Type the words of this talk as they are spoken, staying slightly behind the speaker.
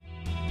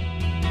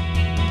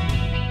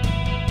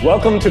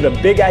Welcome to the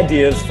Big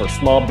Ideas for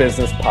Small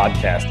Business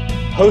podcast,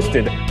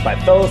 hosted by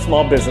fellow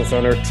small business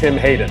owner Tim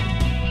Hayden.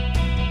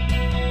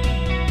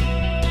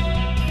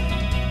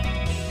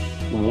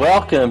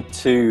 Welcome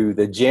to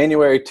the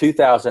January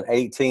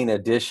 2018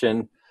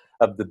 edition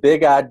of the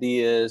Big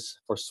Ideas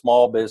for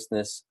Small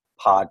Business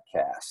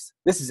podcast.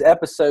 This is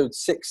episode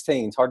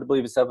 16. It's hard to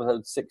believe it's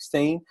episode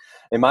 16.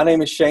 And my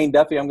name is Shane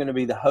Duffy. I'm going to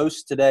be the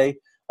host today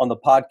on the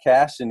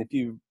podcast. And if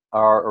you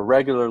are a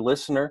regular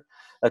listener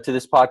to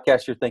this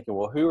podcast, you're thinking,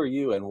 well, who are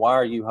you and why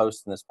are you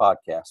hosting this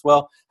podcast?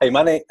 Well, hey,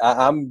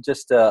 I'm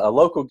just a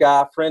local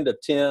guy, friend of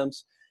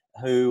Tim's,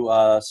 who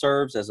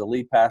serves as a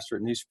lead pastor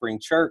at New Spring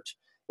Church.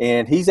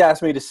 And he's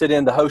asked me to sit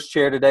in the host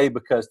chair today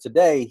because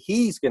today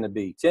he's going to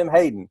be, Tim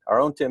Hayden, our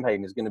own Tim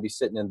Hayden, is going to be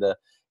sitting in the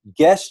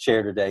guest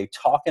chair today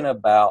talking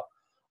about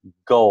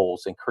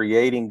goals and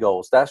creating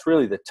goals. That's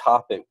really the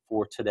topic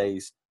for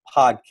today's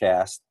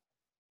podcast.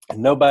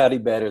 And nobody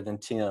better than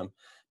Tim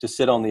to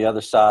sit on the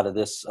other side of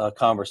this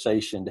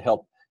conversation to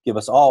help give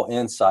us all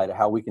insight of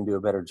how we can do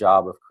a better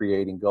job of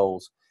creating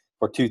goals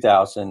for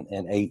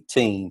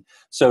 2018.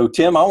 So,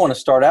 Tim, I want to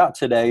start out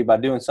today by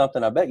doing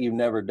something I bet you've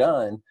never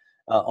done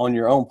on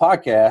your own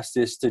podcast,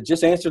 is to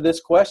just answer this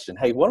question.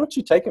 Hey, why don't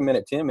you take a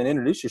minute, Tim, and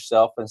introduce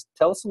yourself and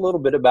tell us a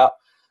little bit about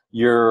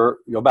you,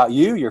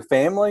 your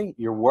family,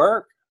 your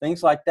work,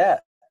 things like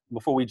that,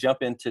 before we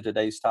jump into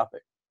today's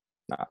topic.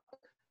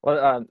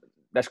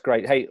 That's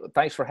great. Hey,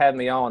 thanks for having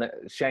me on,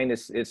 Shane.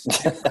 It's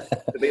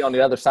to be on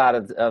the other side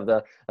of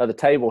the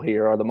table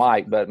here, or the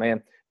mic. But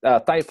man,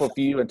 thankful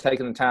for you and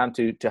taking the time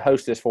to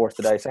host this for us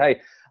today. So hey,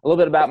 a little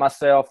bit about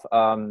myself.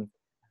 I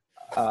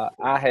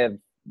have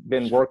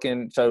been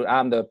working. So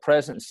I'm the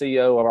president and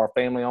CEO of our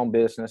family-owned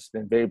business.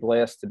 Been very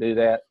blessed to do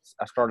that.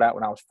 I started out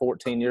when I was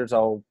 14 years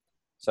old.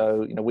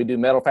 So we do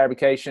metal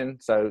fabrication.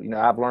 So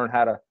I've learned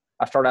how to.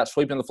 I started out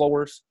sweeping the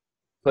floors.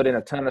 Put in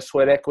a ton of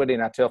sweat equity,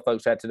 and I tell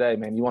folks that today,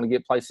 man, you want to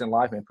get places in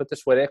life, man, put the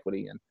sweat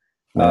equity in.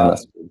 But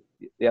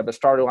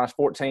started when I was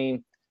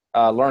 14.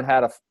 Learn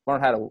how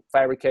to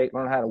fabricate,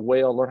 learn how to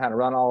weld, learn how to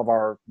run all of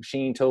our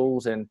machine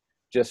tools, and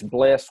just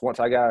blessed once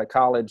I got out of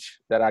college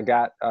that I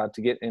got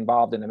to get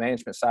involved in the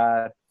management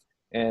side.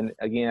 And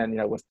again,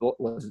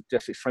 was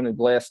just extremely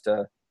blessed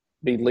to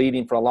be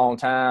leading for a long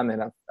time,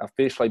 and I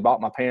officially bought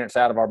my parents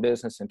out of our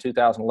business in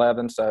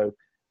 2011. So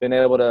been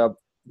able to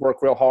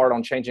work real hard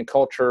on changing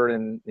culture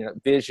and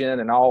vision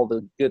and all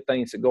the good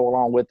things that go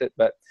along with it.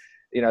 But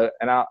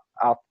and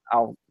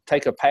I'll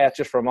take a pass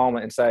just for a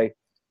moment and say,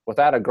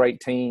 without a great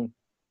team,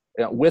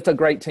 with a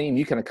great team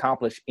you can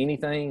accomplish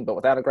anything, but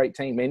without a great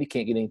team, man, you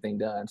can't get anything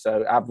done.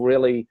 So I've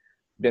really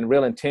been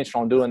real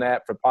intentional on doing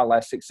that for probably the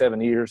last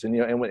 6-7 years, and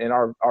and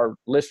our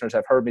listeners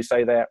have heard me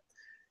say that.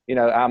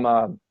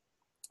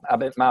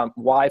 My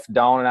wife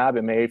Dawn and I have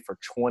been married for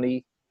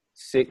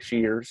 26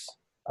 years.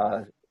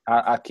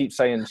 I keep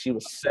saying she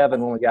was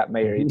 7 when we got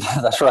married.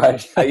 That's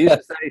right. I used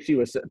to say she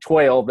was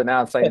 12, but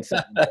now I'm saying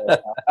 7.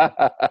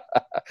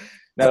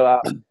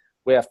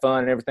 We have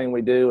fun in everything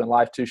we do, and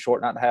life's too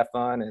short not to have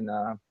fun. And,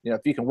 if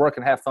you can work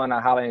and have fun,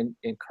 I highly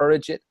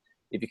encourage it.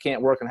 If you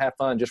can't work and have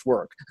fun, just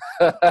work.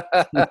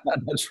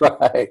 That's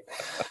right.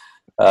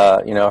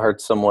 I heard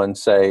someone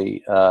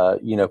say,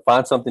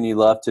 find something you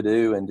love to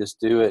do and just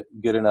do it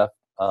good enough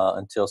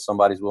until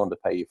somebody's willing to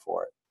pay you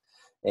for it.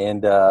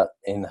 And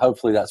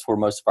hopefully that's where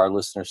most of our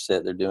listeners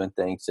sit. They're doing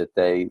things that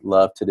they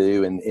love to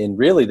do. And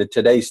really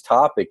today's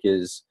topic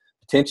is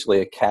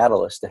potentially a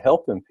catalyst to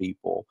helping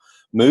people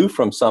move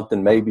from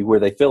something maybe where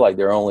they feel like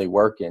they're only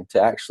working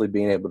to actually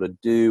being able to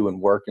do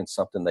and work in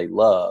something they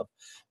love.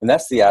 And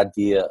that's the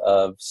idea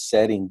of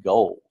setting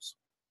goals.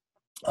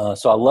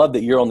 So I love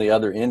that you're on the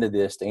other end of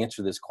this to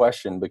answer this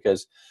question,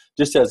 because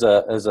just as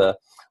a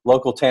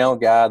local town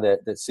guy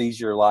that sees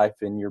your life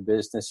and your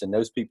business and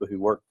knows people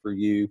who work for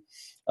you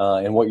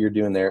and what you're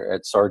doing there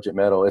at Sargent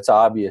Metal, it's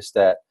obvious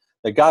that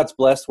God's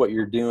blessed what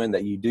you're doing,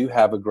 that you do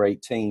have a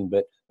great team.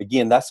 But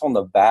again, that's on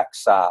the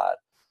backside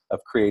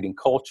of creating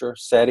culture,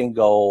 setting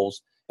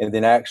goals, and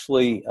then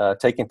actually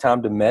taking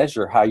time to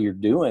measure how you're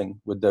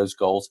doing with those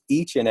goals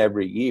each and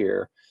every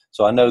year.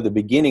 So I know the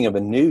beginning of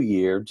a new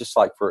year, just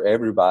like for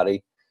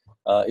everybody,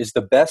 is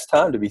the best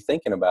time to be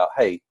thinking about,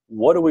 hey,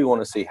 what do we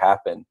want to see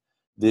happen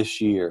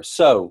this year?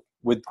 So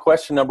with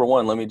question number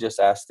 1, let me just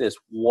ask this.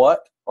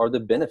 What are the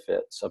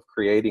benefits of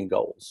creating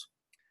goals?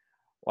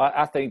 Well,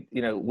 I think,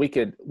 we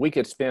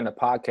could spend a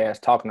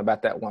podcast talking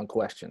about that one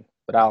question,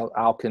 but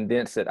I'll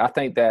condense it. I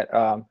think that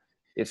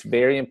it's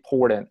very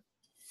important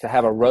to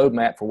have a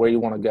roadmap for where you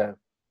want to go.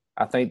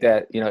 I think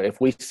that, if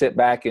we sit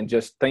back and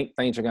just think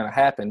things are going to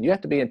happen, you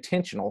have to be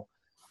intentional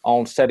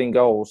on setting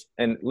goals.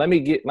 And let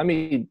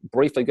me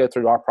briefly go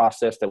through our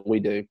process that we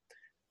do.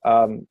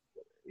 At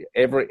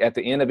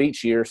the end of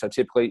each year, so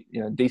typically,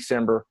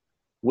 December,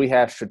 we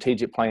have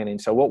strategic planning.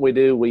 So what we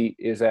do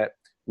is that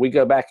we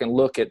go back and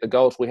look at the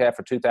goals we have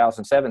for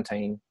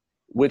 2017.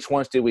 Which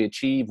ones did we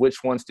achieve?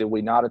 Which ones did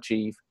we not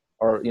achieve?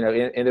 Or,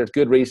 and there's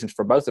good reasons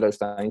for both of those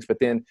things, but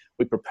then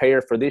we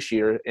prepare for this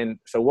year. And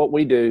so what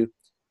we do,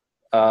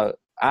 I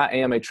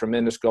am a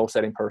tremendous goal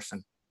setting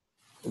person.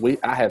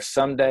 I have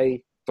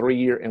someday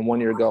 3-year, and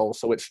 1-year goals.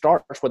 So it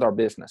starts with our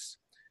business.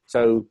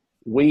 So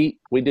we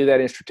do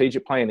that in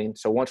strategic planning.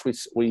 So once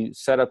we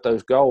set up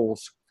those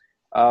goals,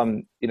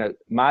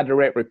 my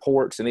direct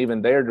reports and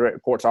even their direct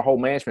reports, our whole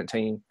management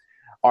team,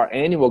 our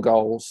annual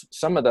goals,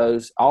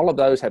 all of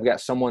those have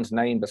got someone's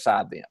name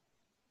beside them.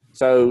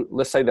 So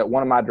let's say that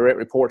one of my direct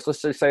reports,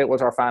 let's just say it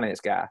was our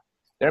finance guy.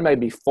 There may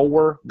be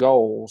 4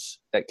 goals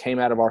that came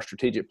out of our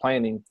strategic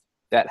planning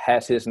that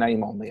has his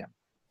name on them.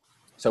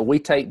 So we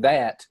take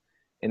that,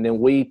 and then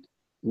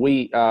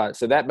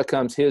so that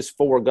becomes his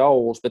 4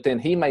 goals, but then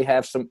we may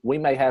have some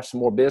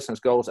more business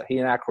goals that he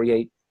and I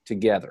create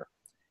together.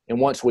 And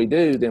once we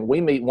do, then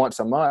we meet once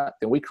a month,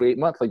 and we create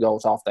monthly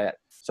goals off that.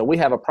 So we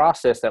have a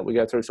process that we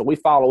go through. So we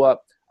follow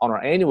up on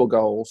our annual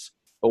goals,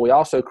 but we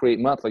also create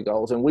monthly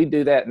goals. And we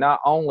do that not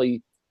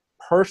only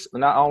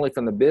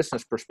from the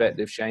business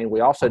perspective, Shane, we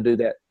also do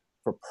that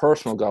for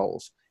personal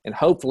goals. And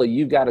hopefully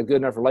you've got a good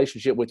enough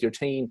relationship with your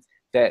team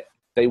that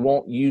they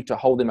want you to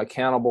hold them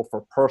accountable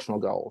for personal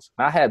goals.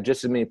 And I have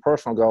just as many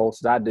personal goals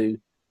as I do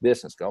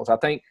business goals. I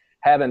think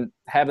having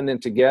them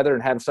together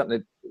and having something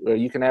that where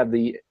you can have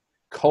the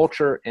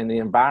culture and the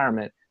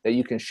environment that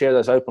you can share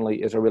those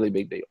openly is a really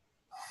big deal.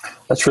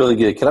 That's really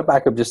good. Can I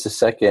back up just a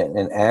second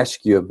and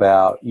ask you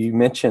about, you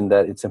mentioned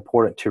that it's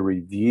important to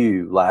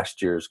review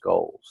last year's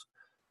goals.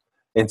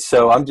 And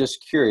so I'm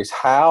just curious,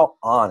 how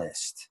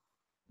honest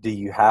do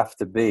you have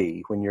to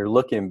be when you're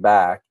looking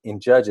back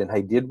and judging,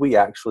 hey, did we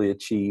actually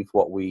achieve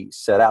what we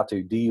set out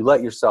to? Do you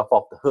let yourself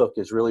off the hook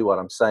is really what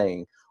I'm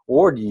saying?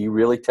 Or do you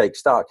really take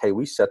stock, hey,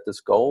 we set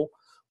this goal,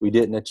 we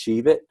didn't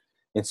achieve it,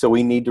 and so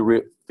we need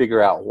to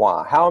figure out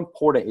why? How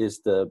important is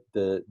the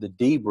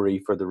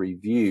debrief or the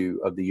review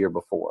of the year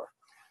before?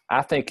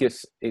 I think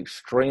it's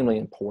extremely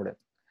important.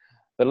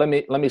 But let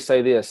me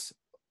say this.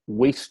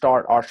 We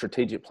start our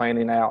strategic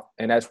planning out,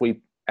 and as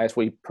we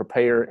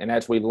prepare and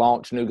as we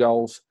launch new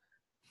goals,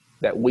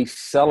 that we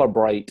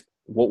celebrate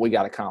what we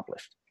got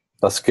accomplished.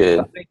 That's good.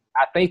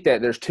 I think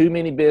that there's too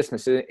many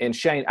businesses, and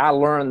Shane, I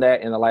learned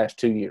that in the last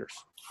 2 years.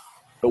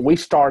 But we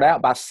start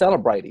out by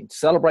celebrate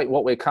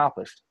what we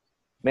accomplished.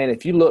 Man,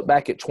 if you look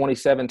back at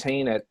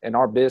 2017 in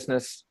our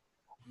business,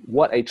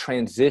 what a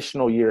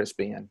transitional year it's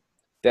been,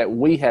 that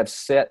we have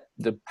set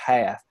the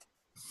path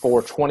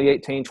for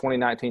 2018,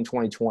 2019,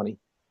 2020.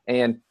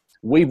 And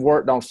we've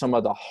worked on some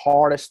of the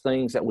hardest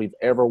things that we've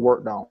ever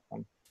worked on,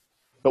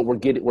 but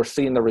we're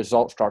seeing the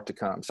results start to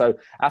come. So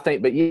I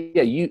think,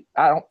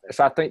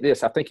 I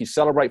think you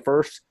celebrate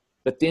first,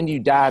 but then you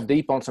dive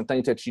deep on some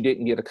things that you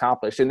didn't get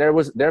accomplished. And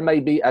there may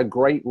be a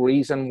great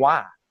reason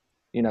why,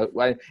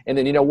 and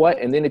then you know what?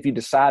 And then if you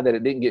decide that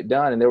it didn't get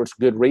done and there was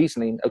good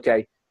reasoning,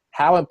 okay,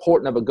 how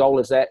important of a goal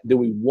is that? Do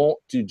we want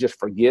to just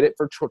forget it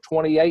for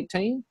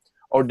 2018?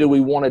 Or do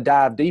we want to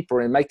dive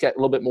deeper and make that a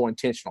little bit more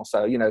intentional?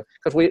 So,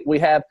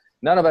 because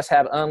none of us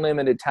have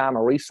unlimited time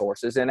or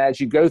resources. And as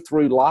you go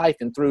through life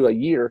and through a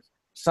year,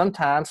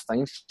 sometimes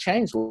things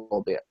change a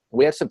little bit.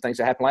 We had some things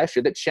that happened last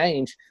year that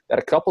changed, that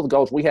a couple of the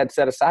goals we had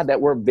set aside that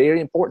were very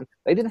important,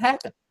 they didn't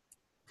happen.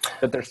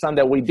 But there's some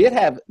that we did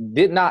have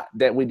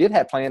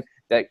planned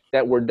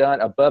that were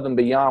done above and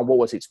beyond what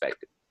was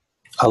expected.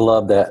 I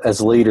love that.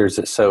 As leaders,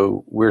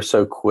 we're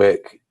so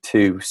quick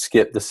to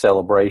skip the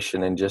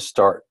celebration and just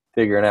start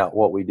figuring out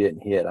what we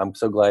didn't hit. I'm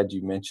so glad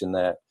you mentioned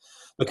that,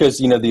 because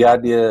the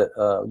idea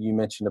you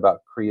mentioned about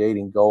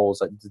creating goals,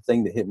 the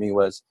thing that hit me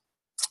was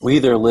we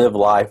either live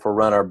life or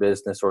run our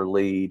business or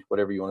lead,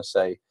 whatever you want to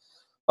say,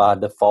 by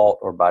default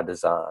or by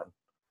design,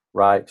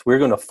 right? We're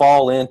going to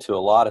fall into a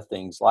lot of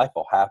things. Life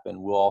will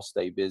happen. We'll all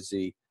stay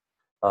busy.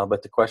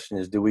 But the question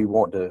is, do we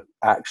want to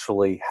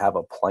actually have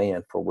a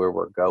plan for where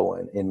we're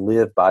going and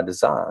live by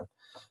design?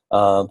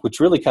 Which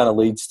really kind of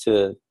leads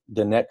to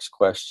the next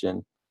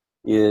question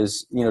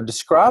is,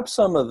 describe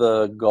some of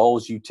the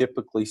goals you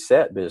typically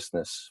set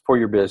for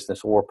your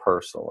business or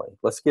personally.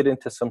 Let's get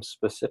into some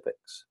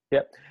specifics.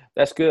 Yep,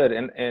 that's good.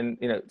 And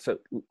so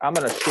I'm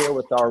going to share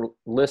with our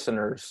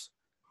listeners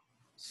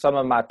some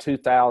of my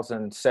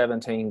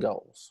 2017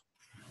 goals.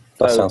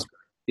 That sounds good.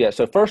 Yeah.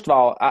 So first of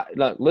all,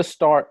 let's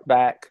start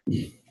back.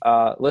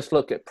 Let's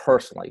look at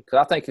personally,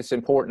 because I think it's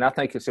important. I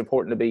think it's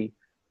important to be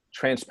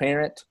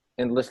transparent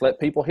and let's let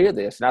people hear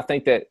this. And I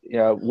think that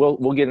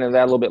we'll get into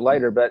that a little bit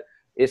later. But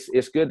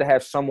it's good to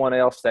have someone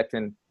else that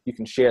you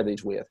can share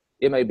these with.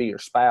 It may be your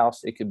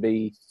spouse. It could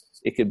be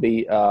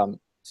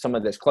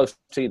someone that's close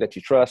to you that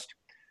you trust.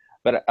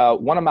 But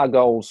one of my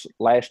goals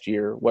last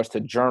year was to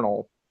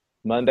journal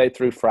Monday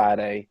through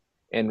Friday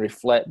and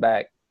reflect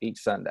back each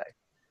Sunday.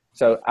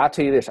 So I'll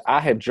tell you this,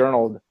 I have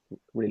journaled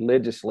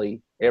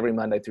religiously every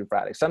Monday through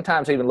Friday,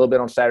 sometimes even a little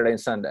bit on Saturday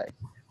and Sunday.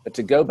 But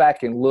to go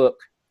back and look,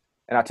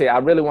 and I'll tell you, I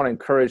really want to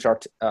encourage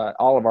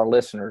all of our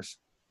listeners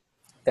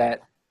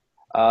that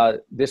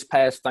this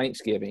past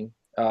Thanksgiving,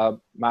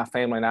 my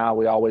family and I,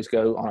 we always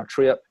go on a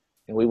trip,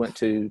 and we went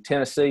to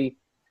Tennessee,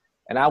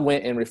 and I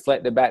went and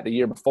reflected back the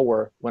year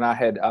before when I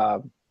had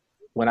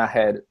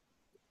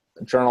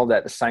journaled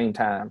at the same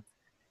time.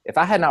 If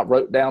I had not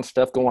wrote down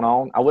stuff going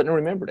on, I wouldn't have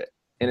remembered it.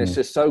 And it's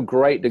just so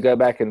great to go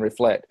back and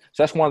reflect.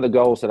 So that's one of the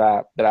goals that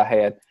I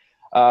had.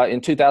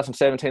 in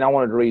 2017, I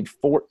wanted to read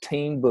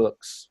 14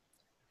 books,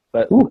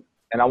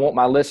 and I want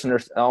my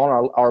listeners, I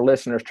want our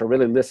listeners to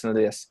really listen to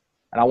this.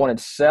 And I wanted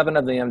 7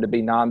 of them to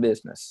be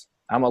non-business.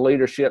 I'm a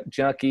leadership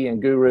junkie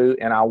and guru,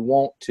 and I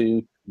want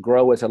to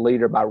grow as a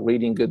leader by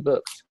reading good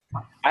books.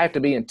 I have to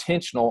be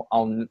intentional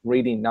on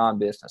reading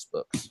non-business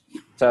books.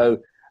 So,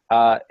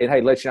 and hey,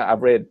 let you know,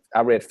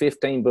 I read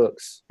 15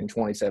 books in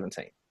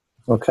 2017.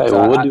 Okay, so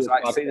well, we'll do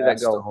I exceeded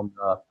that goal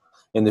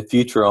in the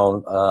future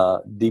on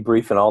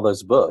debriefing all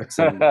those books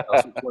and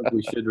which ones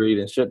we should read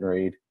and shouldn't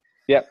read.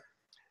 Yep.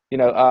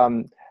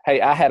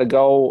 Hey, I had a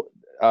goal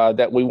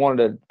that we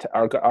wanted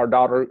our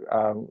daughter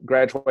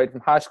graduated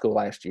from high school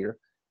last year,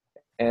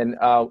 and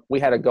we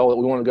had a goal that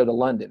we wanted to go to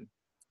London.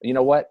 You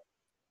know what?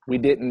 We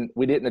didn't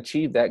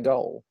achieve that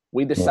goal.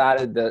 We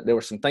decided that there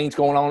were some things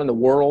going on in the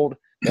world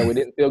that we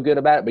didn't feel good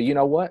about, but you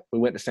know what? We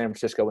went to San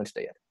Francisco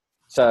instead.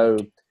 So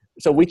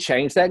we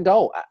changed that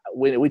goal.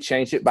 We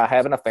changed it by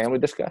having a family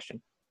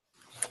discussion.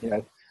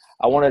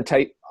 I wanted to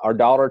take our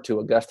daughter to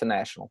Augusta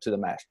National, to the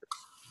Masters.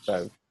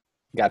 So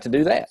got to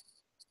do that.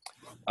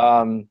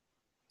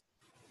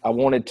 I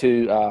wanted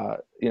to,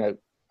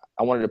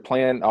 I wanted to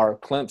plan our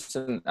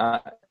Clemson,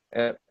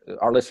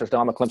 our listeners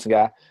know I'm a Clemson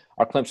guy,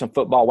 our Clemson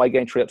football away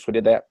game trips. We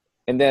did that.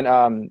 And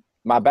then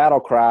my battle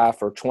cry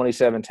for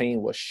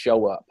 2017 was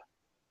show up,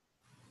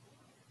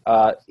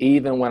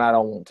 even when I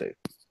don't want to.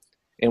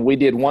 And we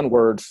did one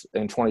words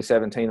in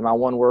 2017. And my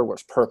one word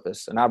was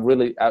purpose. And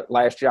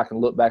last year I can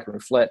look back and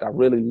reflect, I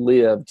really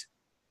lived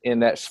in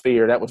that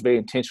sphere. That was very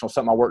intentional,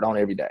 something I worked on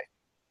every day.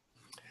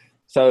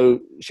 So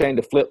Shane,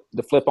 to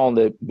flip on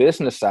the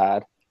business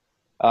side,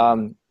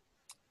 one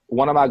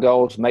of my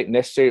goals is make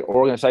necessary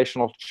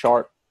organizational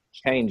chart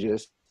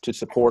changes to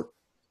support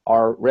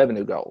our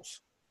revenue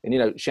goals.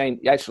 And, Shane,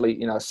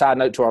 actually, a side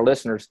note to our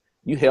listeners,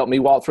 you helped me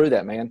walk through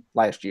that, man,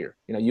 last year.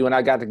 You and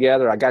I got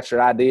together. I got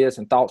your ideas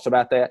and thoughts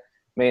about that.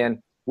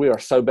 Man, we are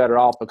so better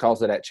off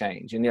because of that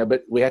change. And,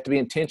 but we have to be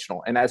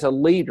intentional. And as a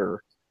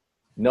leader,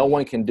 no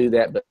one can do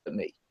that but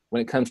me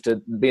when it comes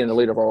to being the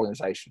leader of our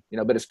organization.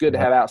 But it's good to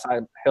have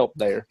outside help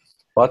there.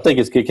 Well, I think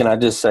it's good. Can I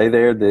just say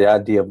there, the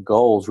idea of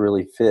goals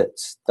really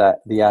fits that.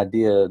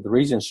 The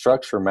reason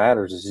structure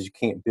matters is you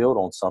can't build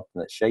on something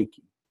that's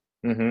shaky.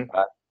 Mm-hmm.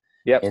 Right?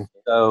 Yep. And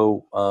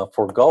so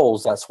for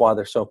goals, that's why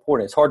they're so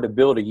important. It's hard to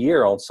build a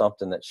year on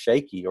something that's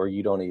shaky or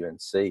you don't even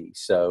see.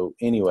 So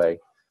anyway,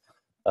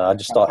 I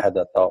just had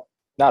that thought.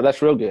 No,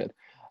 that's real good.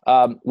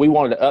 We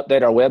wanted to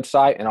update our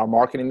website and our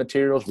marketing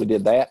materials. We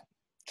did that.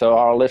 So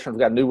our listeners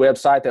got a new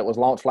website that was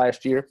launched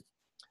last year.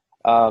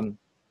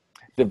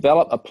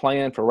 Develop a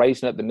plan for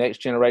raising up the next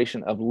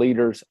generation of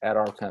leaders at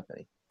our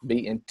company.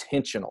 Be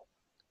intentional.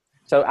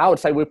 So I would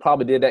say we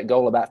probably did that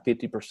goal about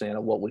 50%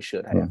 of what we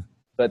should have. Mm.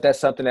 But that's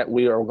something that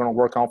we are going to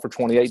work on for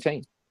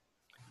 2018.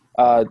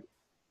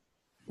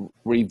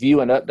 Review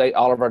and update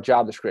all of our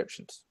job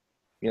descriptions.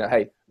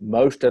 Hey,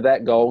 most of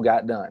that goal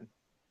got done,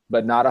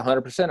 but not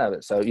 100% of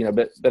it. So,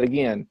 but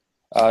again,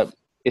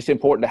 it's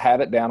important to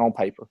have it down on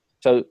paper.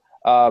 So,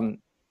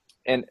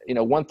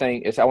 one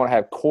thing is I want to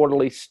have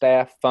quarterly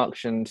staff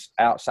functions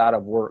outside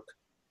of work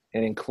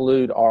and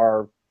include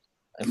our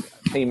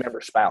team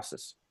member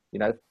spouses,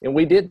 and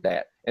we did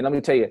that. And let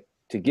me tell you,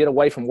 to get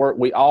away from work,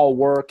 we all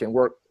work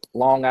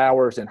long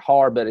hours and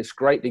hard, but it's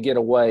great to get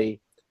away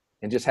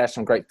and just have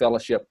some great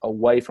fellowship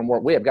away from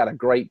work. We have got a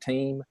great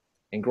team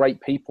and great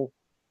people,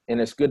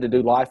 and it's good to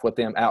do life with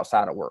them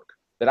outside of work.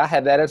 But I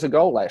had that as a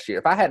goal last year.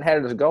 If I hadn't had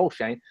it as a goal,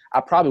 Shane,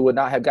 I probably would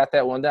not have got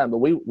that one done. But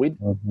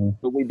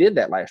we did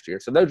that last year.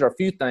 So those are a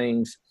few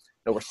things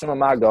that were some of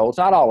my goals.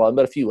 Not all of them,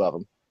 but a few of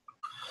them.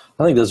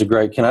 I think those are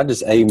great. Can I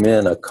just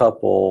amen a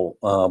couple?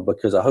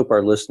 Because I hope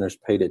our listeners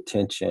paid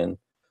attention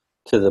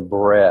to the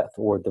breadth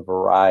or the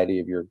variety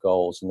of your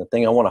goals. And the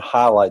thing I want to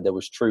highlight that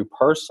was true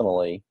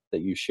personally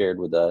that you shared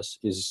with us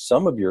is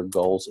some of your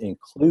goals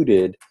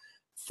included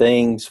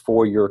things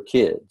for your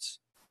kids.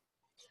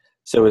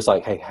 So it's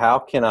like, hey, how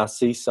can I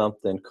see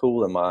something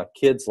cool in my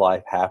kid's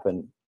life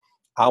happen?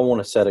 I want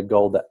to set a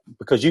goal that,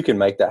 because you can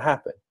make that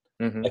happen.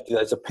 Mm-hmm.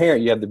 As a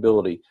parent, you have the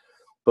ability.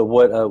 But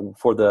what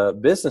for the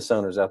business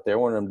owners out there, I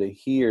want them to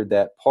hear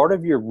that part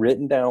of your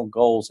written down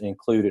goals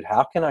included,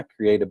 how can I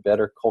create a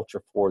better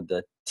culture for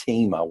the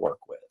team I work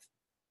with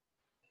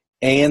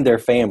and their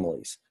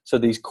families? So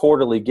these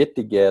quarterly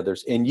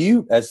get-togethers, and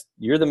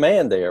you're the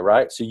man there,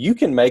 right? So you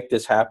can make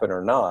this happen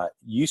or not.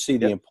 You see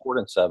the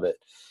importance of it.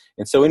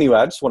 And so anyway,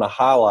 I just want to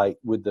highlight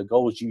with the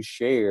goals you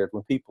shared,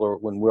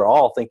 when we're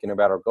all thinking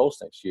about our goals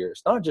next year,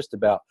 it's not just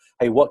about,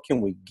 hey, what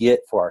can we get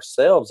for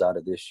ourselves out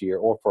of this year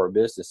or for our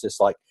business? It's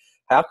like,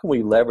 how can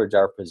we leverage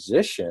our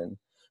position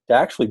to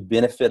actually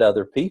benefit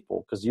other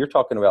people? Because you're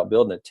talking about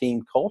building a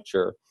team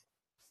culture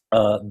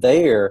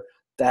there,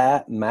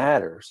 that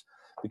matters.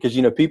 Because,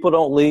 people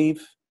don't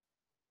leave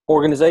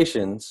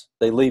organizations,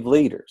 they leave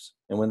leaders.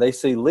 And when they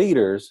see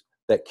leaders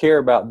that care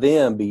about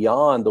them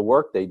beyond the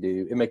work they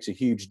do, it makes a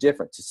huge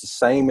difference. It's the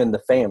same in the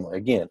family.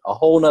 Again, a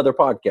whole nother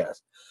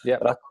podcast. Yeah.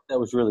 But I thought that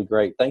was really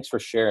great. Thanks for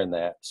sharing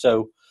that.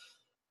 So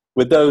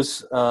with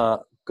those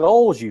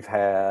goals you've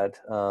had,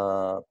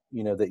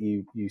 that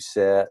you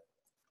set,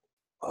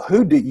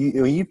 who do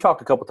you've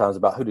talked a couple times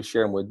about who to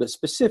share them with, but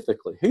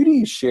specifically, who do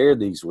you share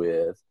these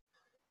with?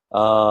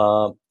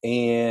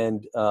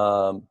 And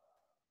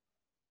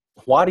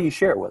why do you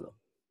share it with them?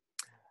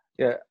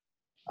 Yeah.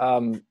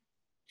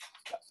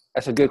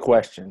 That's a good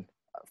question.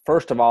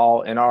 First of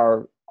all, and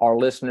our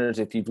listeners,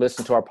 if you've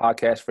listened to our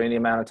podcast for any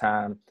amount of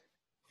time,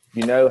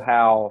 you know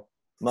how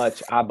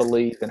much I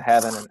believe in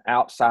having an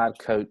outside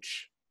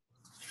coach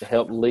to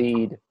help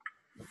lead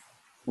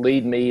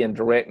me and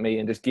direct me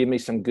and just give me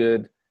some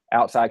good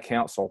outside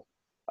counsel.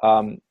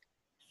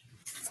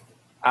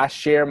 I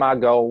share my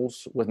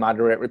goals with my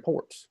direct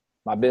reports,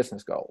 my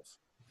business goals.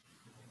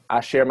 I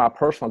share my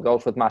personal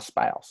goals with my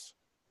spouse.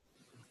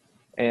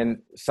 And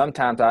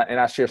sometimes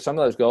I share some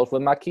of those goals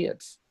with my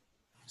kids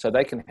so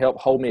they can help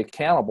hold me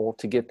accountable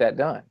to get that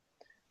done.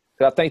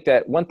 Because I think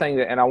that one thing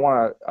that, and I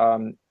want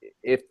to,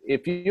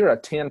 if you're a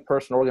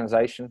 10-person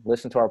organization,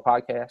 listen to our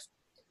podcast,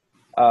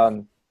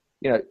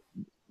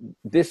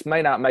 this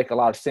may not make a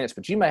lot of sense,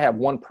 but you may have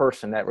one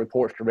person that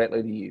reports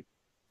directly to you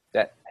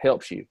that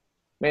helps you.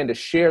 Man, to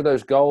share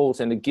those goals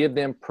and to give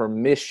them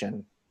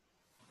permission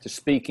to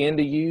speak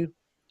into you,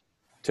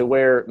 to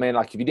where, man,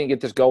 like if you didn't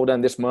get this goal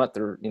done this month,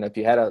 or, if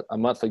you had a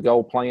monthly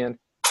goal planned,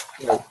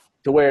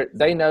 to where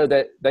they know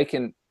that they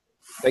can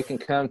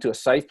come to a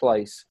safe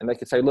place and they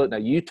can say, look, now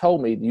you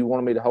told me you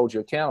wanted me to hold you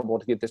accountable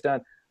to get this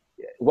done.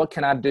 What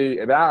can I do?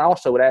 But I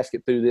also would ask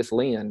it through this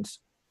lens.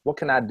 What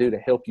can I do to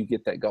help you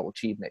get that goal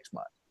achieved next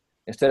month?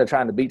 Instead of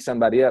trying to beat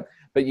somebody up.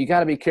 But you got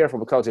to be careful,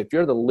 because if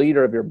you're the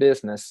leader of your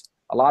business,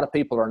 a lot of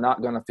people are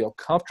not going to feel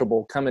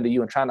comfortable coming to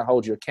you and trying to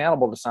hold you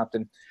accountable to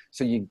something.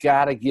 So you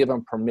got to give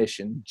them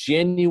permission,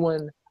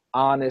 genuine,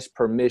 honest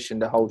permission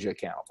to hold you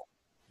accountable.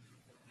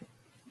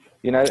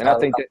 And I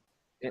think that,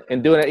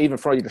 and doing it even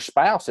for your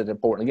spouse is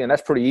important. Again,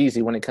 that's pretty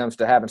easy when it comes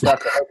to having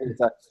stuff.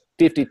 It's a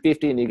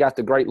 50-50 and you got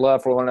the great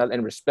love for one another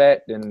and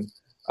respect and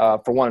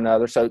for one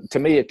another. So to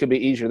me, it could be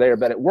easier there,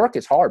 but at work,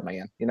 it's hard,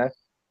 man.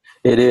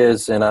 It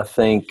is. And I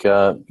think,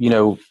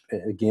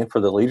 again, for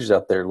the leaders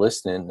out there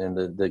listening, and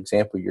the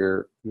example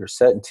you're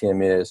setting,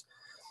 Tim, is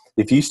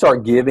if you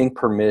start giving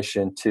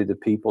permission to the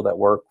people that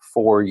work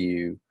for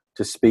you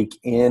to speak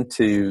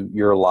into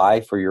your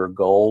life or your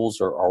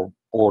goals or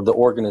the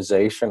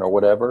organization or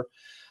whatever,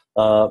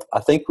 I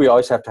think we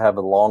always have to have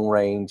a long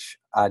range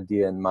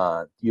idea in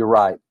mind. You're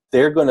right.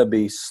 They're going to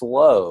be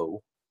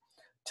slow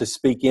to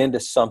speak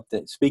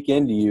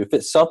into you. If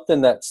it's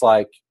something that's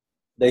like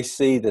they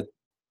see that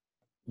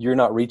you're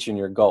not reaching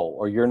your goal,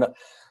 or you're not,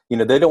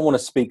 they don't want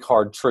to speak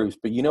hard truths.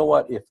 But you know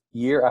what? If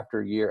year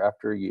after year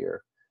after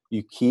year,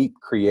 you keep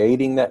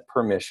creating that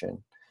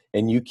permission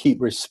and you keep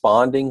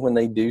responding when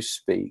they do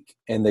speak,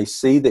 and they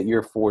see that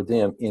you're for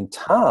them, in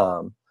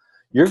time,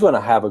 you're going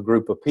to have a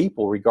group of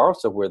people,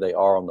 regardless of where they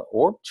are on the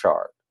org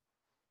chart,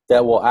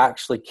 that will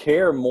actually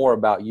care more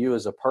about you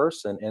as a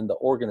person and the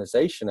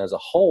organization as a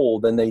whole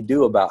than they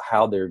do about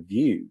how they're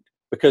viewed,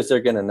 because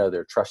they're going to know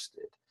they're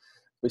trusted.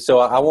 So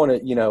I want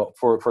to,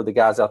 for the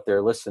guys out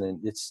there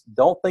listening,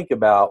 don't think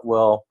about,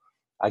 well,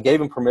 I gave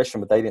them permission,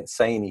 but they didn't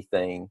say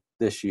anything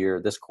this year,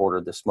 this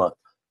quarter, this month.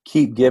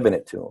 Keep giving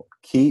it to them.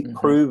 Keep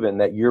proving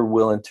that you're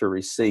willing to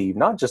receive,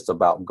 not just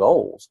about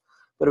goals,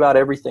 but about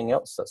everything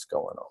else that's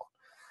going on.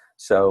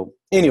 So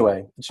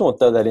anyway, I just want to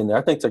throw that in there.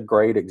 I think it's a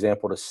great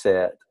example to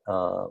set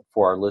for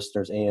our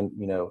listeners and,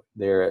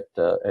 there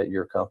at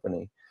your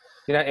company.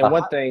 And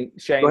one thing,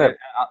 Shane,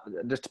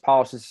 just to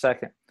pause just a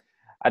second,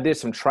 I did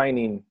some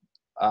training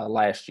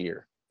last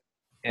year,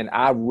 and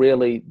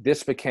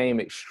this became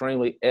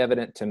extremely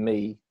evident to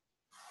me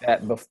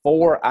that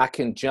before I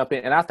can jump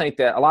in, and I think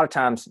that a lot of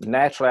times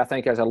naturally, I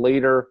think as a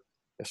leader,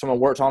 if someone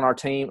works on our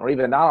team or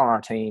even not on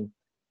our team,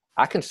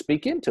 I can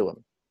speak into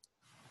them.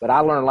 But I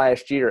learned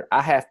last year,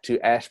 I have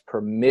to ask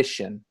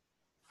permission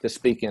to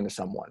speak into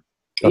someone,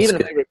 even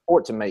if they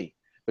report to me,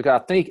 because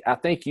I think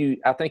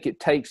it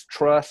takes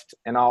trust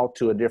and all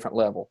to a different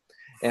level.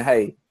 And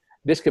hey,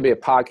 this could be a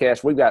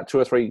podcast. We've got 2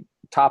 or 3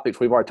 topics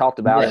we've already talked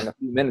about in a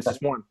few minutes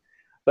this morning,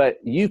 but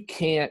you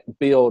can't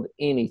build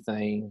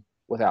anything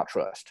without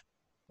trust.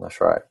 That's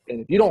right.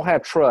 And if you don't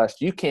have trust,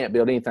 you can't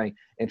build anything.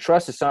 And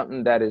trust is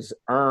something that is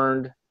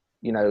earned,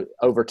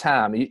 over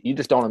time. You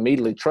just don't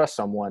immediately trust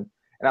someone.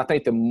 And I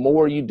think the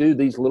more you do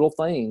these little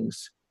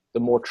things, the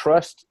more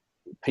trust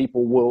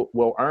people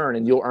will earn,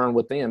 and you'll earn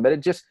with them. But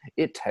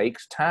it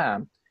takes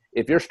time.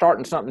 If you're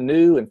starting something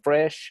new and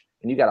fresh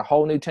and you got a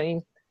whole new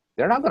team,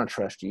 they're not going to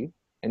trust you,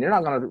 and you're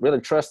not going to really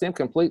trust them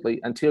completely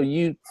until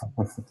you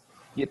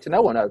get to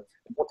know one another.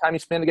 The more time you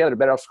spend together, the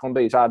better it's going to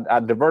be. So I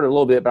diverted a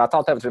little bit, but I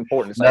thought that was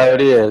important to say. No,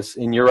 it is.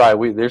 And you're right.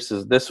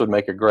 This would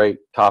make a great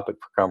topic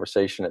for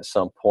conversation at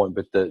some point,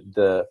 but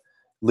the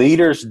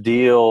leaders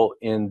deal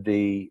in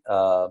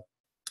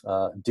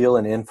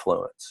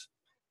influence.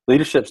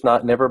 Leadership's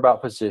never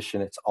about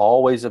position. It's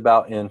always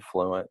about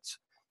influence.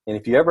 And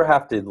if you ever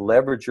have to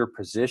leverage your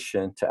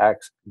position to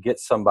get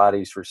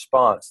somebody's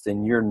response,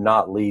 then you're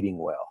not leading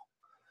well.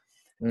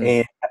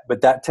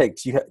 But that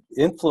takes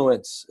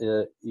influence.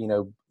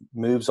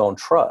 Moves on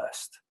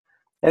trust,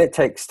 And it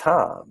takes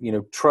time.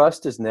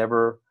 Trust is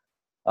never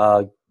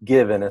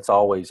given, it's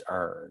always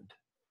earned.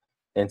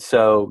 And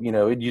so,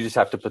 you just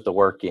have to put the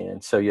work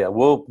in. So, yeah,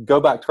 we'll go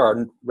back to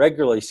our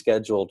regularly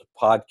scheduled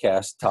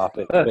podcast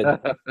topic.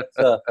 But,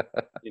 I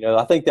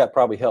think that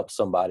probably helps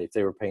somebody if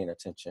they were paying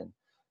attention.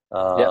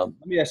 Let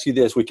me ask you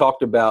this. We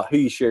talked about who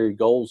you share your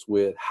goals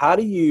with. How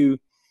do you,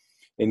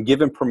 and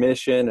given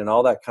permission and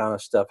all that kind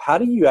of stuff, how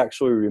do you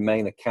actually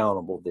remain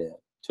accountable then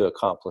to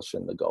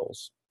accomplishing the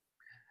goals?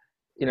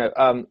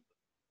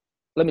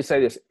 Let me say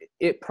this.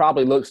 It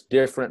probably looks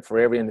different for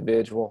every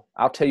individual.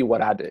 I'll tell you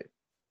what I do.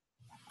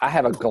 I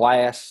have a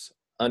glass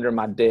under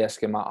my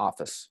desk in my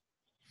office,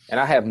 and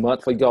I have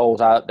monthly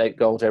goals. I update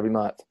goals every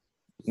month.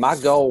 My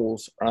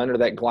goals are under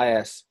that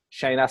glass.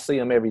 Shane, I see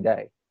them every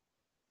day.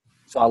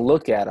 So I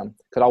look at them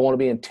because I want to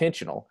be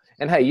intentional.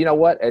 And, hey, you know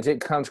what? As it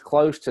comes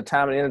close to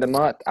time at the end of the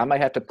month, I may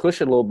have to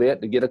push it a little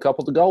bit to get a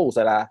couple of the goals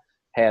that I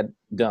had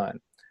done.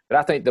 But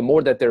I think the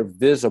more that they're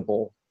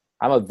visible,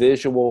 I'm a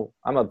visual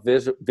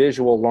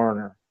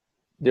learner.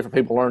 Different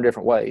people learn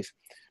different ways.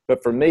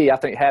 But for me, I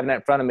think having that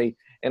in front of me,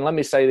 and let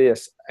me say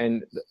this,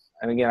 and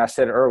again, I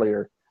said it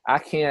earlier, I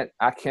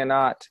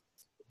cannot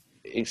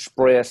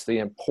express the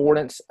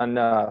importance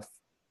enough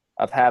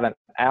of having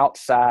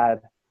outside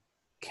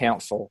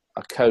counsel,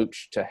 a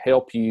coach to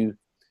help you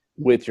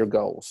with your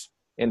goals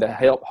and to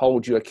help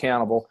hold you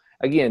accountable.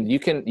 Again, you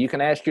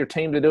can ask your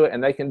team to do it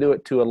and they can do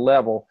it to a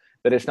level,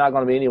 but it's not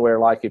going to be anywhere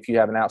like if you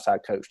have an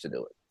outside coach to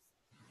do it.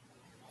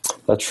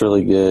 That's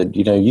really good.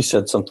 You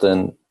said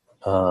something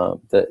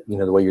that,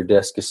 the way your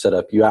desk is set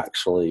up, you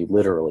actually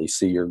literally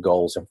see your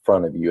goals in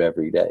front of you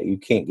every day. You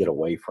can't get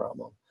away from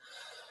them.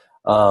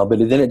 But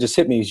then it just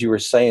hit me as you were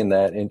saying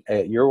that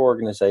at your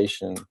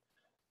organization,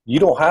 you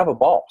don't have a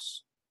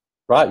boss,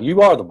 right?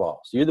 You are the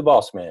boss. You're the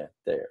boss man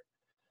there.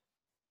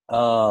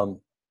 And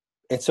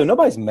so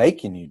nobody's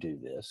making you do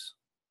this.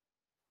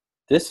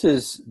 This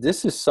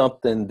is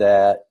something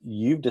that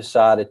you've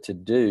decided to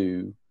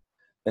do.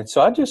 And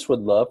so I just would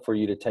love for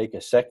you to take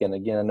a second.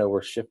 Again, I know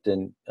we're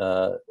shifting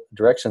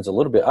directions a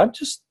little bit. I'd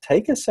just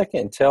take a second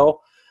and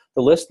tell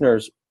the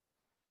listeners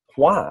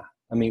why.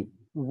 I mean,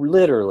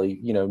 literally,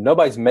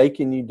 nobody's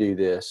making you do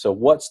this. So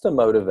what's the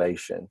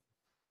motivation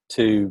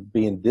to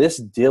being this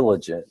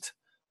diligent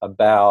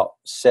about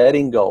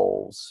setting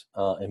goals,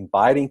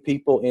 inviting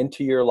people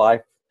into your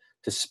life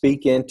to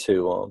speak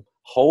into them,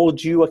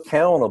 hold you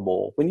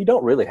accountable when you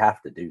don't really have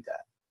to do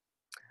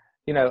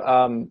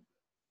that?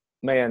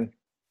 Man,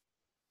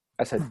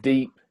 that's a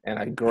deep and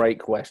a great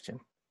question.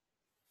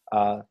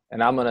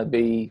 And I'm going to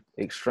be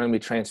extremely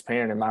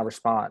transparent in my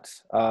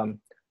response. I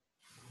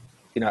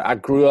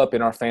grew up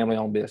in our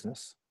family-owned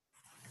business.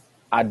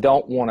 I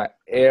don't want to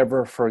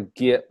ever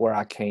forget where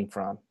I came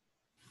from.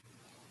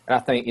 And I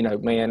think,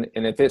 man,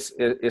 and if it's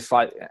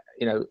like,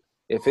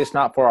 if it's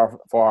not for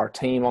our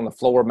team on the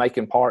floor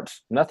making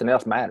parts, nothing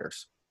else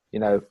matters.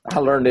 I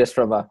learned this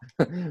from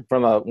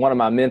one of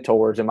my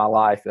mentors in my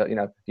life.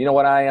 You know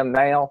what I am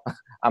now?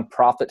 I'm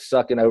profit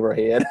sucking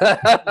overhead.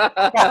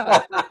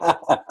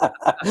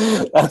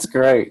 That's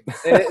great.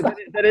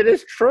 But it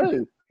is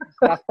true.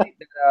 I think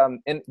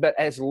that, but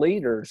as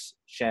leaders,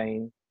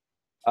 Shane,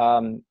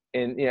 and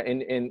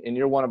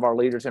you're one of our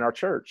leaders in our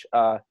church.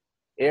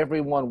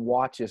 Everyone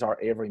watches our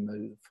every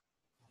move.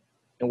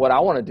 And what I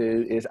want to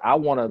do is I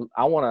want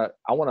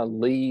to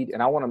lead,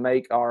 and I want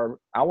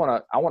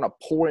to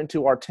pour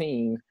into our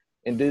team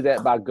and do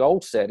that by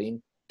goal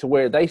setting to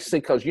where they see,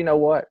 because you know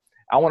what?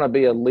 I want to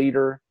be a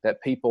leader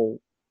that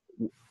people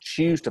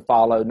choose to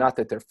follow, not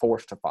that they're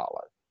forced to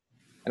follow.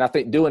 And I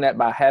think doing that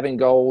by having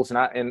goals,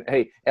 and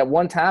hey, at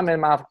one time in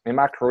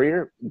my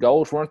career,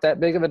 goals weren't that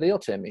big of a deal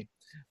to me.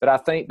 But I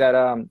think that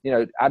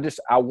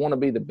I want to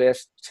be the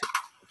best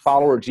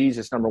follower of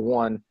Jesus, number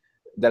one,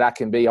 that I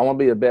can be. I want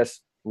to be the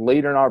best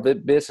leader in our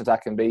business I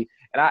can be.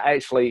 And I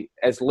actually,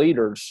 as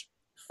leaders,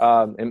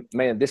 and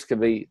man,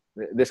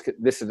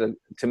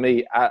 to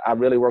me, I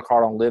really work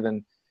hard on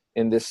living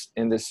in this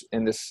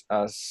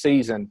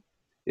season,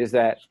 is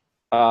that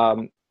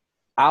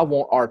I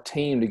want our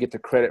team to get the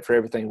credit for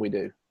everything we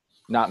do,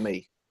 not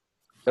me.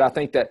 But I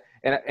think that,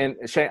 and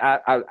Shane,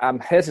 I'm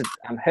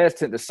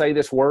hesitant to say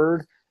this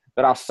word,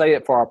 but I'll say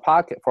it for our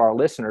podcast, for our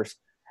listeners.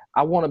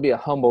 I want to be a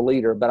humble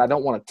leader, but I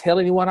don't want to tell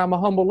anyone I'm a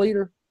humble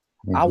leader.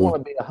 Mm-hmm. I want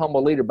to be a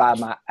humble leader by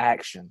my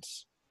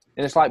actions.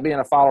 And it's like being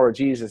a follower of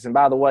Jesus. And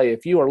by the way,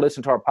 if you are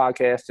listening to our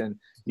podcast and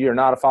you're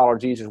not a follower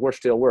of Jesus,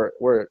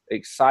 we're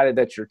excited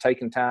that you're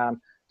taking time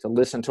to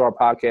listen to our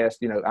podcast.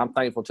 I'm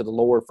thankful to the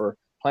Lord for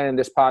planning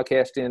this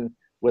podcast in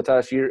with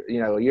us a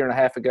year and a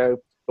half ago.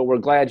 But we're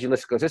glad you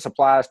listen, because this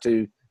applies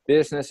to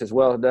business as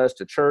well as it does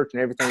to church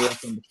and everything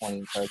else in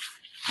between. So,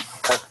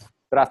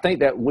 but I think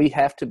that we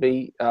have to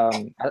be.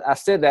 I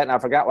said that and I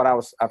forgot what I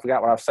was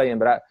saying.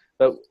 But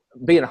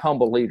being a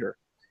humble leader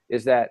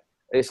is that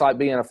it's like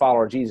being a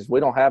follower of Jesus. We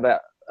don't have a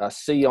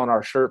C on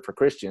our shirt for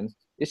Christians.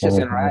 It's just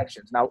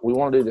interactions. Now we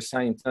want to do the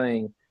same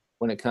thing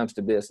when it comes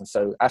to business.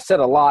 So I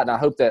said a lot, and I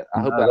hope that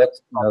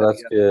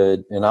that's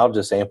good. And I'll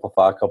just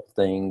amplify a couple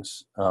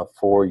things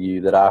for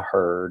you that I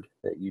heard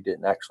that you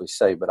didn't actually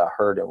say, but I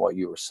heard in what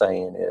you were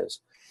saying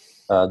is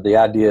the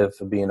idea of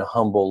being a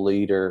humble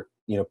leader.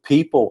 You know,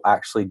 people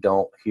actually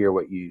don't hear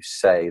what you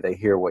say; they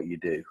hear what you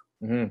do,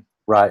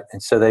 right?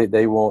 And so they're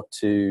going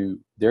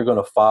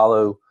to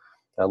follow.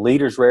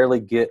 Leaders rarely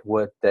get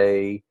what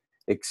they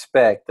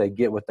expect; they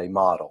get what they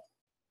model.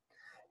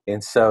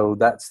 And so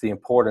that's the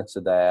importance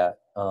of that.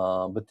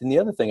 But then the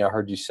other thing I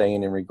heard you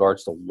saying in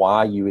regards to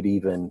why you would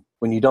even,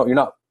 when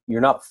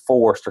you're not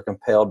forced or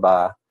compelled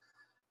by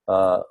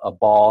a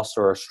boss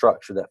or a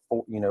structure that,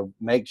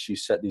 makes you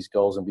set these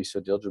goals and be so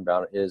diligent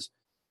about it, is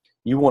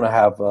you want to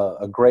have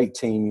a great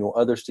team. You want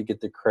others to get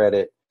the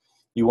credit.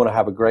 You want to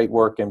have a great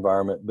work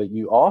environment, but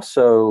you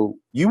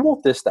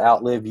want this to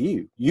outlive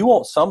you. You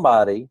want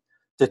somebody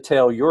to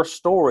tell your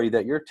story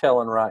that you're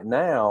telling right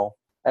now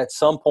at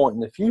some point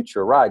in the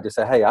future, right? To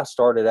say, hey, I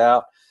started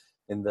out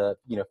in the,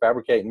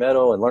 fabricating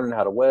metal and learning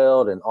how to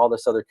weld and all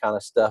this other kind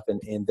of stuff.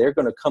 And they're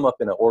going to come up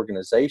in an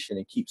organization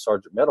and keep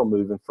Sergeant Metal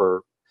moving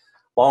for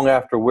long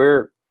after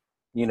we're,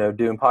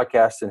 doing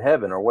podcasts in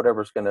heaven or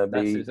whatever's going to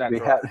be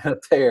happening up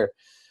there.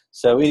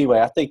 So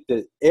anyway, I think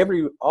that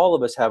all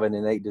of us have an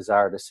innate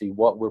desire to see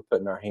what we're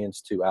putting our hands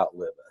to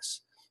outlive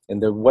us.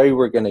 And the way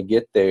we're going to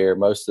get there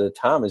most of the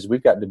time is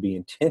we've got to be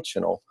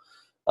intentional.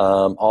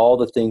 All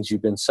the things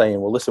you've been saying.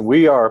 Well, listen,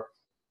 we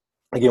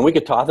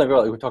could talk. I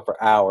think we talk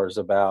for hours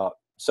about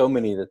so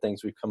many of the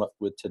things we've come up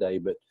with today.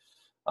 But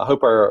I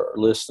hope our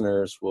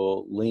listeners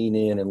will lean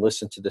in and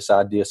listen to this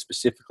idea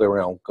specifically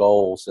around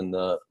goals and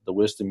the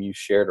wisdom you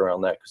shared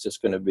around that, because it's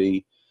going to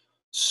be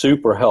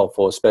super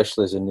helpful,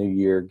 especially as a new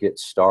year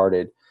gets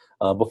started.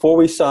 Before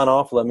we sign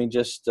off, let me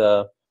just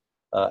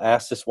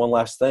ask this one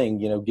last thing.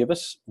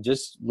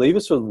 Leave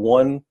us with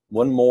one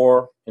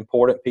more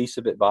important piece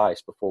of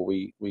advice before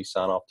we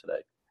sign off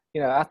today.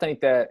 I think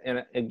that,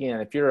 and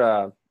again, if you're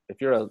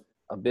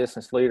a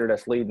business leader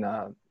that's leading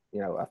a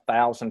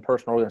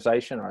 1,000-person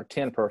organization or a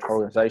 10-person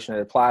organization,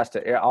 it applies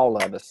to all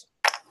of us.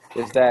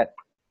 Is that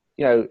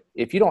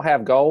if you don't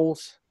have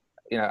goals,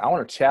 I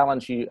want to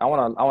challenge you. I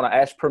want to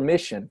ask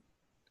permission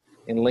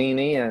and lean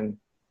in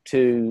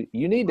to.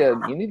 You need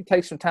to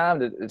take some time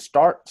to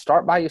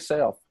start by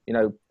yourself.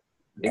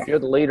 If you're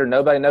the leader,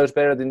 nobody knows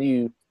better than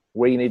you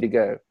where you need to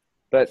go.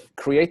 But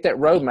create that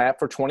roadmap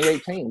for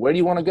 2018. Where do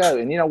you want to go?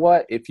 And you know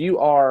what? If you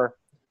are,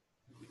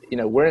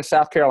 we're in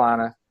South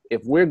Carolina.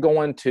 If we're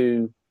going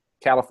to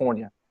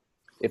California,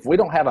 if we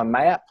don't have a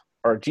map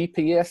or a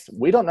GPS,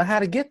 we don't know how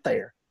to get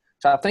there.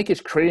 So I think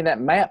it's creating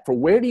that map for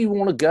where do you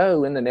want to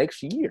go in the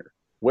next year?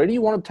 Where do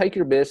you want to take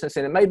your business?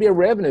 And it may be a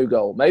revenue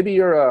goal. Maybe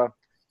you're a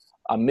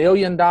 $1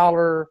 million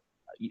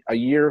a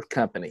year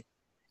company.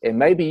 And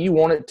maybe you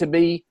want it to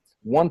be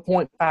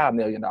 $1.5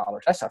 million.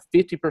 That's a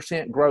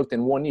 50% growth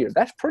in 1 year.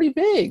 That's pretty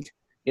big,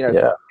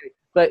 Yeah.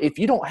 But if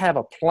you don't have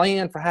a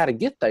plan for how to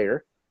get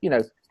there,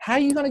 how are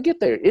you going to get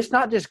there? It's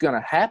not just going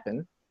to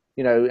happen,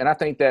 and I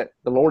think that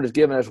the Lord has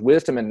given us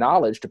wisdom and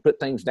knowledge to put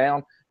things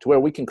down to where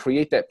we can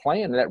create that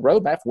plan and that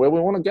roadmap for where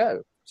we want to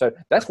go. So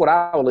that's what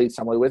I will lead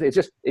somebody with. It's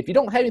just, if you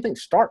don't have anything,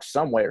 start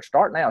somewhere.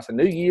 Start now. It's a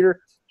new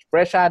year,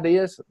 fresh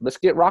ideas. Let's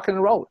get rocking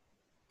and rolling.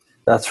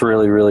 That's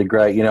really, really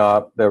great.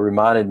 That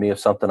reminded me of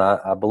something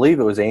I believe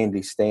it was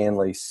Andy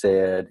Stanley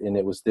said, and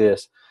it was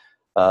this: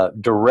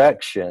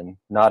 direction,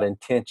 not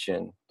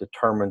intention,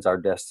 determines our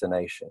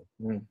destination.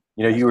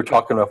 You were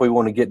talking about if we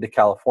want to get to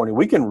California,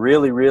 we can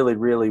really, really,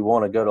 really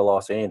want to go to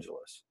Los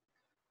Angeles.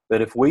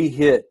 But if we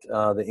hit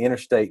the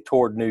interstate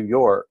toward New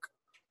York,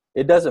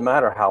 it doesn't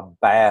matter how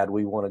bad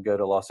we want to go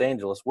to Los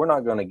Angeles. We're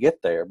not going to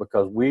get there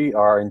because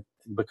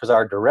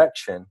our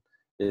direction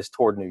is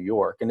toward New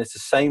York. And it's the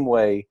same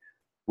way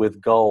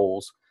with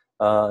goals.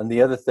 And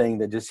the other thing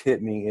that just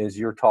hit me is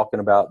you're talking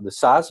about the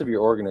size of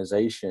your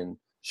organization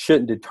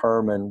shouldn't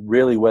determine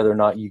really whether or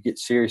not you get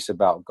serious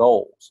about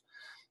goals.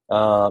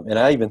 And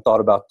I even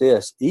thought about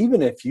this: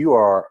 even if you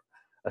are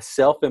a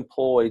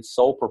self-employed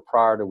sole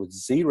proprietor with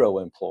 0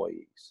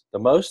 employees, the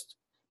most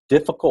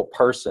difficult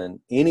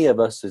person any of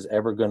us is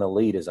ever going to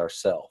lead is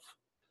ourselves.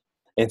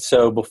 And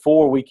so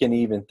before we can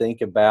even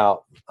think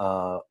about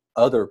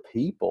other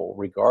people,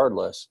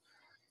 regardless,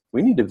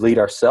 we need to lead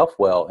ourselves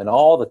well. And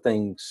all the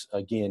things,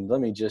 again,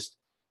 let me just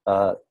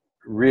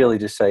really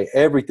just say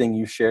everything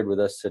you shared with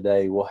us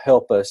today will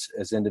help us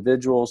as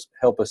individuals,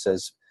 help us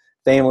as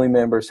family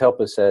members, help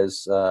us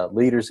as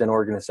leaders in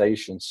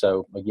organizations.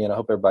 So again, I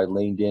hope everybody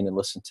leaned in and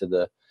listened to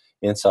the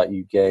insight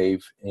you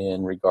gave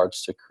in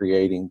regards to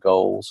creating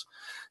goals.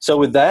 So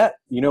with that,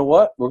 you know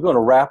what? We're going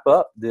to wrap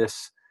up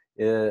this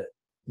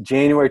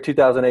January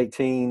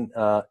 2018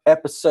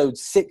 episode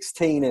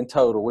 16 in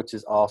total, which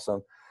is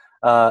awesome.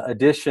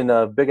 Edition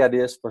of Big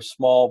Ideas for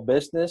Small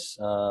Business.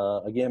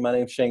 Again, my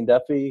name's Shane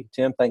Duffy.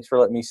 Tim, thanks for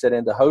letting me sit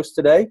in to host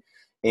today.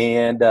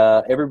 And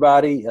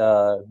everybody,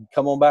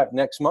 come on back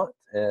next month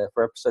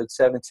for episode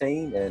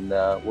 17, and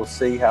we'll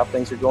see how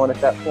things are going at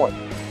that point.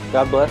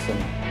 God bless and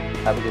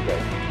have a good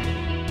day.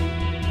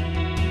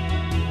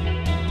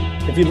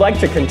 If you'd like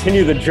to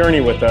continue the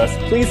journey with us,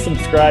 please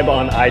subscribe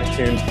on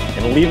iTunes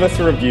and leave us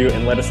a review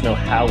and let us know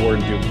how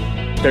we're doing.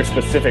 If there's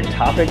specific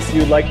topics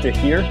you'd like to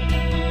hear,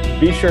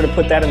 be sure to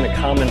put that in the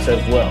comments as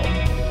well.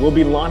 We'll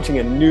be launching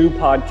a new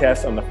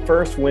podcast on the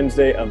first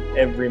Wednesday of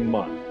every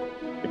month.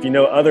 If you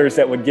know others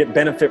that would get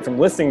benefit from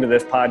listening to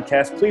this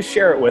podcast, please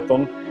share it with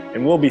them,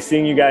 and we'll be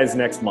seeing you guys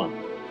next month.